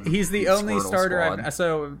 No, I got He's the only starter.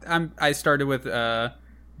 Squad. I started with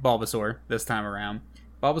Bulbasaur this time around.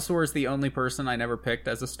 Bulbasaur is the only person I never picked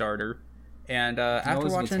as a starter, And after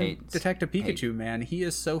watching Detective Pikachu, man, he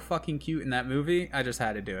is so fucking cute in that movie. I just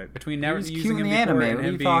had to do it. Between never using him before and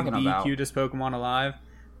him being the cutest Pokemon alive,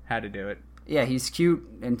 had to do it. Yeah, he's cute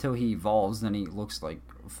until he evolves, then he looks like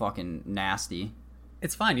fucking nasty.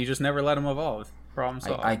 It's fine. You just never let him evolve. Problem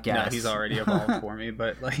solved. I guess. No, he's already evolved for me,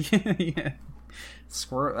 but like, yeah.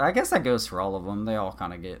 Squirtle. I guess that goes for all of them. They all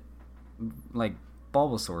kind of get like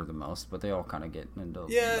Bulbasaur the most, but they all kind of get into.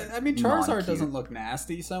 Yeah, like, I mean Charizard doesn't look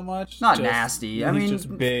nasty so much. Not nasty. I mean, he's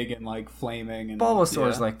just big and like flaming. And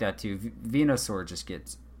Bulbasaur's like that too. Venusaur just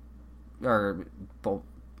gets,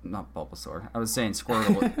 not Bulbasaur. I was saying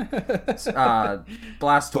Squirtle.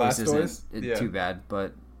 Blastoise isn't too bad,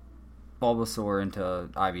 but Bulbasaur into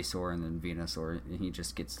Ivysaur and then Venusaur, and he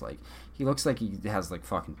just gets like, he looks like he has like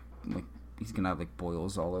fucking like he's gonna have like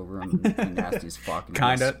boils all over him and nasty as fuck.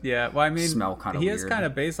 Kind of, yeah. Well, I mean, smell kind of. He weird. Is kind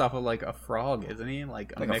of based off of like a frog, isn't he?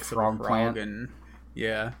 Like a mix of a frog plant. And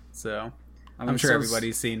yeah. So I mean, I'm sure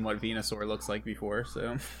everybody's seen what Venusaur looks like before.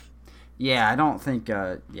 So. Yeah, I don't think.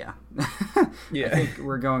 Yeah. Yeah. I think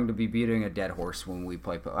we're going to be beating a dead horse when we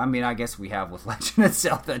play. I mean, I guess we have with Legend of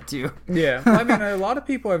Zelda too. Yeah. Well, I mean, a lot of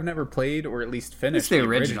people have never played or at least finished the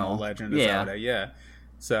original Legend of Zelda. Yeah.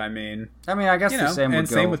 So I mean, I guess the same. And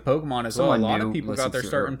same with Pokemon as well. A lot of people got their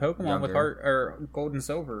start in Pokemon younger. with Heart or Gold and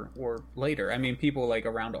Silver or later. I mean, people like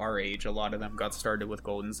around our age, a lot of them got started with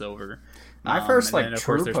Gold and Silver. My first like of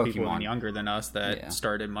true course, there's Pokemon people even younger than us that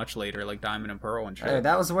started much later, like Diamond and Pearl and shit.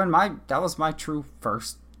 That was my true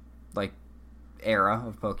first like era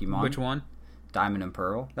of Pokemon. Which one? Diamond and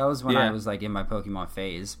Pearl. That was when I was like in my Pokemon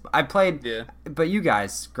phase. I played, but you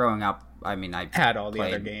guys growing up. I mean, I had all the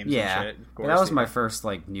other games. Yeah, and shit, of course, that was my first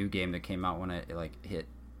like new game that came out when it like hit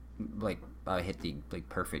the like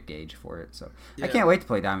perfect gauge for it. So I can't wait to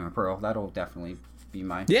play Diamond and Pearl. That'll definitely be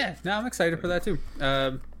my No, I'm excited for that too.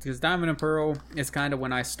 Because Diamond and Pearl is kind of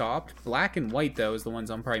when I stopped. Black and White though is the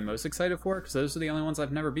ones I'm probably most excited for because those are the only ones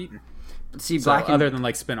I've never beaten. But see, other than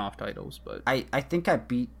like spin-off titles, but I think I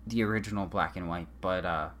beat the original Black and White,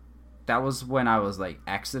 but that was when I was like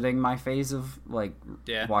exiting my phase of like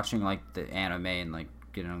watching like the anime and like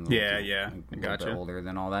getting a little bit older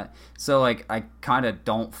than all that. So like I kind of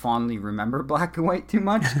don't fondly remember Black and White too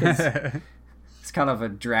much because it's kind of a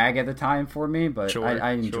drag at the time for me. But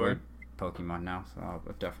I enjoy Pokemon now, so I'll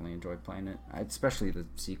definitely enjoy playing it, especially the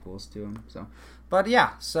sequels to them. So, but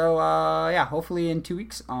hopefully in 2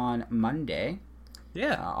 weeks on Monday.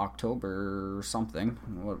 October something.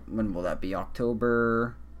 When will that be?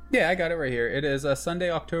 October. Yeah, I got it right here. It is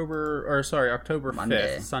October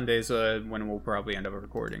Monday. 5th. Sunday's when we'll probably end up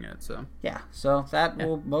recording it. So so that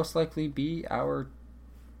will most likely be our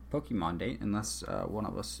Pokemon date, unless one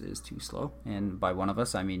of us is too slow, and by one of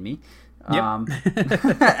us I mean me.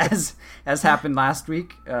 As happened last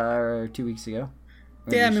week or 2 weeks ago.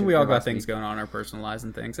 Yeah, I mean we all got things going on in our personal lives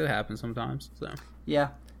and things. It happens sometimes. So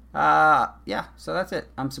so that's it.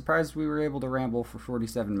 I'm surprised we were able to ramble for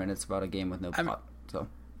 47 minutes about a game with no plot. So.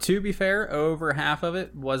 To be fair, over half of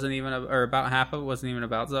it wasn't even, or about half of it wasn't even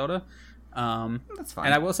about Zelda. That's fine.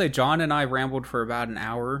 And I will say, John and I rambled for about an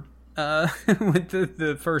hour with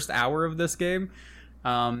the first hour of this game.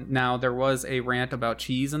 Now there was a rant about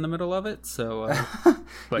cheese in the middle of it, so.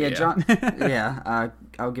 But John.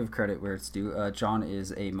 I'll give credit where it's due. John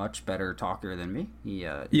is a much better talker than me.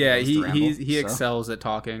 He excels at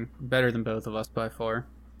talking better than both of us by far.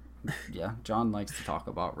 Yeah, John likes to talk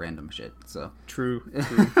about random shit. So true.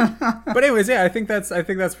 But anyways, I think that's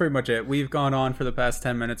pretty much it. We've gone on for the past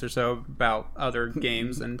 10 minutes or so about other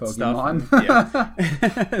games and Pokemon.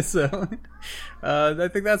 Stuff. So I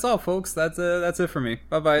think that's all, folks. That's it for me.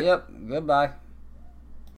 Bye bye. Yep. Goodbye.